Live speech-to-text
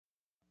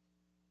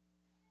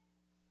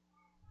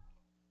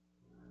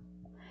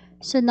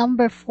So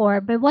number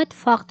 4, by what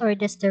factor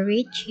does the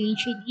rate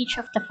change in each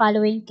of the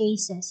following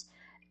cases?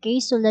 Okay,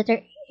 so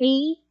letter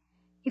A,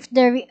 if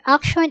the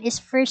reaction is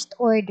first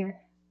order.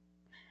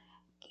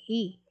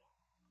 Okay.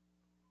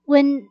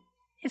 When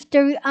if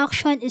the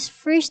reaction is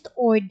first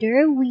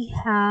order, we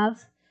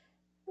have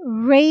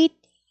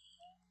rate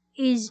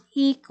is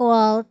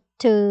equal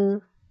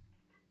to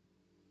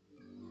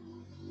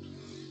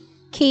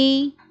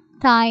K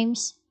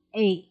times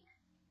A.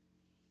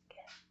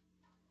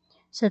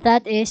 So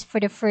that is for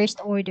the first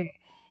order.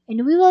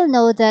 And we will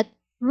know that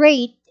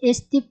rate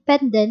is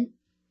dependent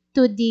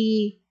to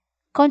the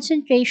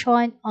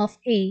concentration of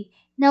A.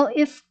 Now,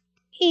 if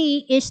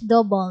A is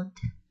doubled,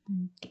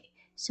 okay,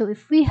 so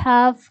if we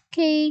have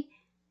K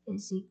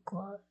is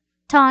equal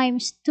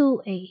times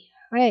 2A,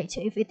 right?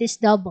 So if it is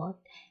doubled,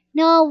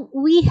 now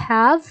we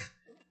have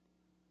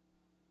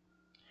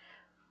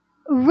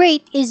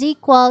rate is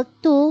equal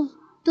to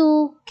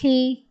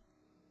 2K,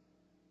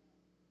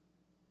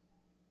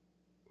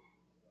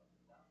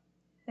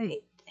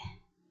 wait,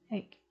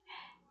 wait,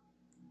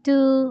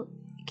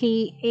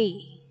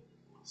 2KA.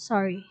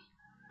 Sorry.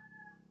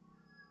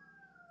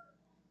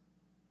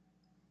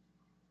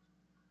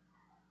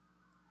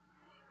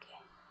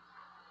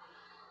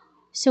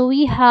 So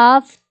we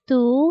have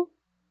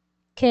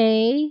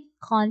 2K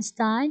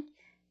constant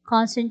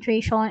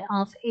concentration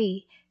of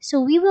A.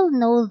 So we will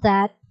know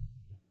that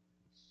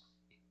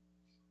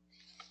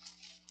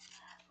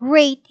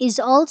rate is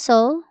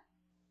also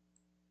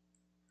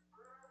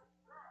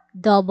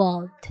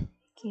doubled.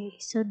 Okay,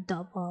 so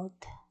doubled.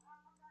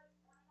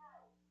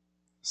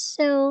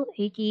 So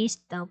it is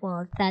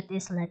doubled. That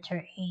is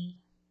letter A.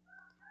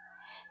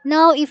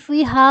 Now if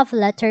we have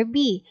letter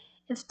B,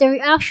 if the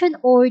reaction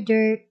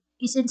order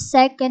is in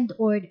second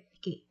order,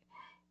 okay,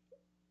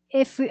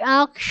 if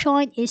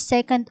reaction is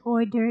second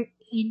order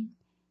in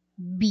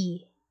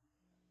B,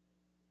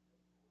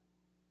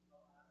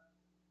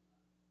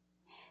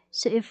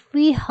 so if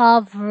we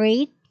have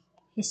rate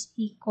is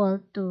equal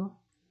to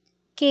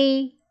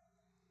K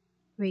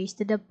raised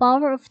to the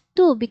power of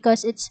 2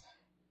 because it's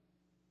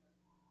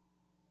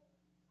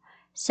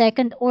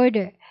second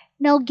order.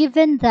 Now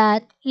given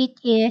that it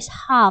is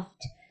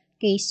halved,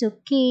 okay, so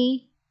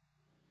K,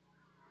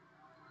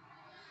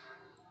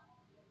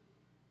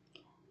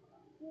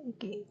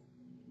 okay,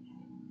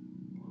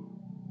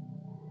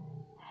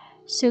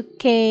 so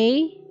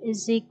K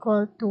is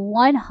equal to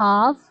 1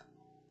 half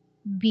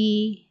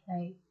B,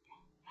 right?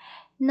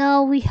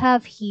 Now we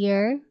have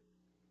here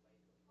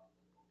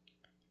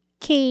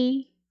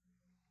K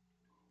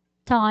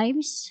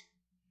times,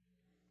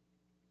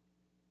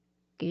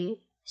 okay,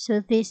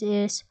 so this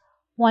is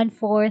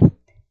 1/4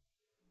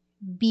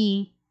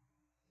 B,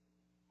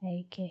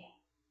 okay,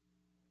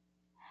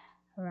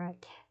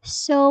 right.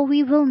 So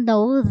we will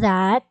know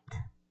that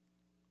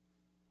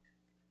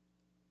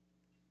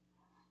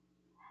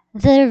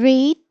the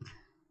rate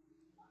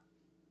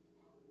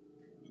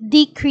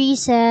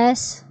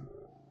decreases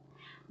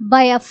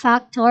by a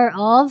factor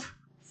of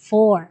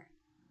 4.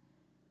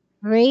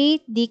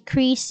 Rate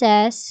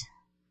decreases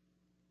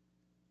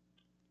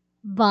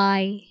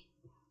by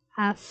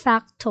a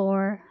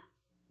factor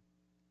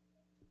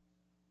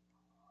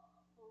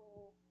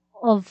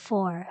of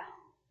 4.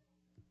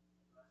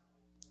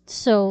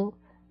 So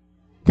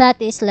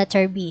that is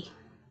letter B.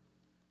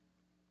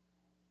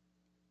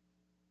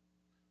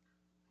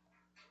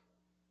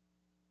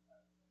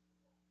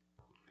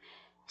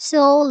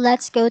 So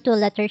let's go to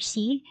letter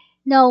C.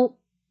 Now,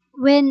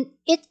 when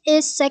it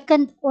is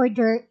second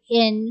order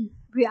in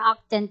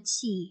reactant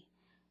C,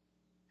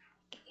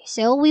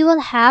 so we will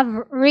have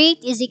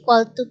rate is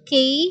equal to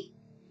K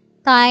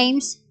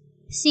times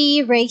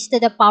C raised to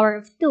the power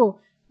of 2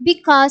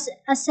 because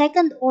a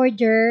second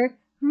order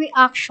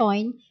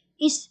reaction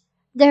is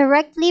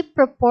directly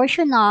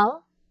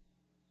proportional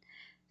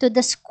to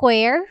the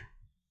square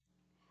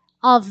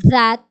of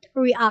that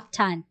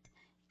reactant.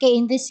 Okay,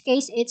 in this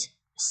case, it's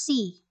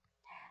C.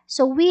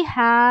 So we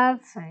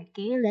have,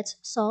 okay, let's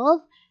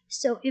solve.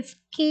 So if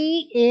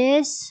K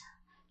is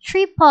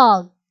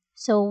tripled,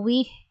 so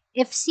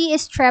if C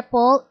is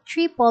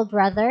tripled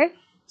rather,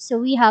 so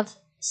we have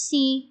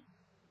C,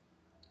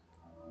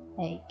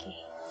 okay,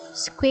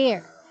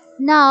 square.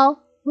 Now,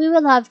 we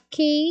will have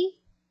K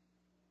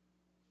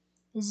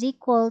is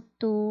equal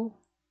to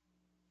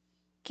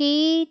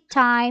K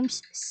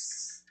times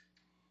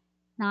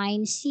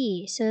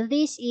 9C. So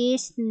this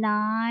is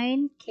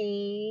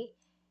 9K.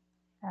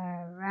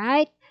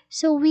 Alright.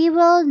 So we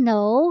will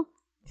know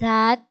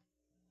that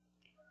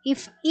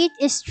if it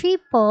is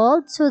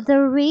tripled, so the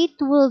rate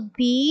will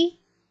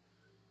be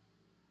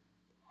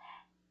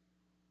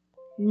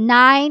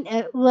 9,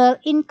 will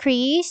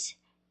increase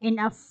in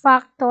a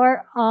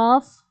factor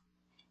of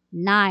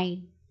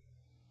 9.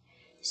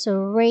 So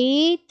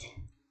rate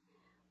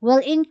will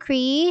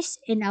increase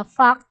in a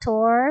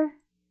factor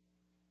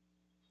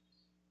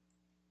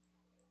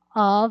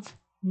of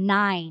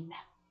 9.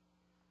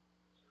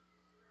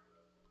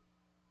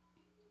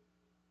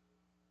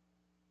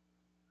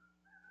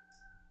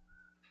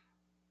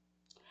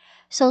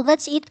 So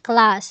let's eat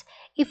class.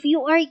 if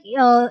you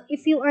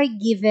are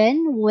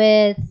given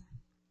with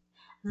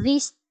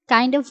this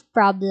kind of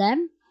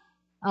problem,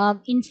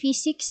 in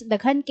physics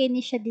daghan kay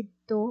ni siya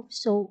dito.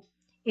 So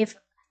if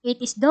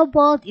it is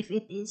doubled, if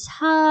it is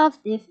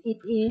halved, if it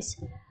is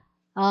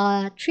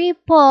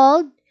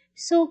tripled,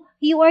 so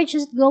you are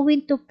just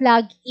going to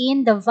plug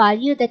in the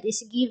value that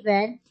is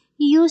given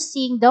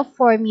using the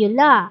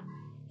formula.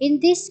 In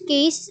this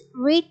case,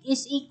 rate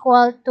is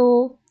equal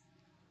to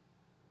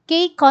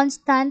K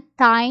constant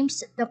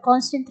times the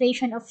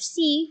concentration of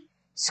C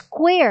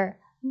square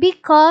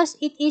because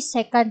it is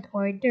second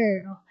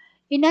order.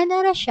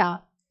 Inanara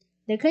siya.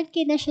 Daghan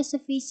kay na siya sa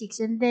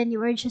physics, and then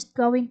you are just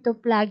going to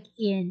plug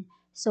in.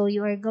 So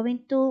you are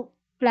going to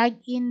plug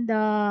in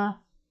the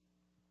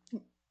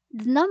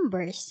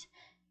numbers.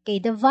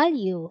 Okay, the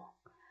value.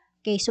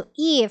 Okay, so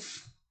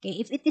if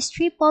it is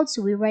tripled,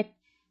 so we write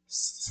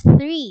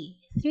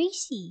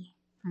 3C.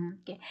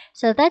 Okay,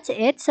 so that's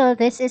it. So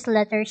this is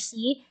letter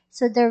C.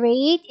 So the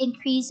rate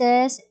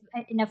increases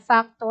in a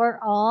factor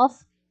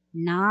of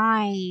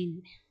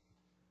 9.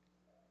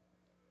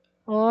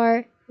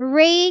 Or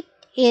rate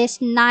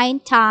is 9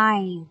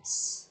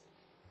 times.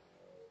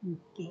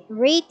 Okay,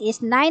 rate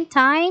is 9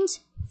 times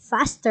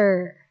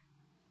faster.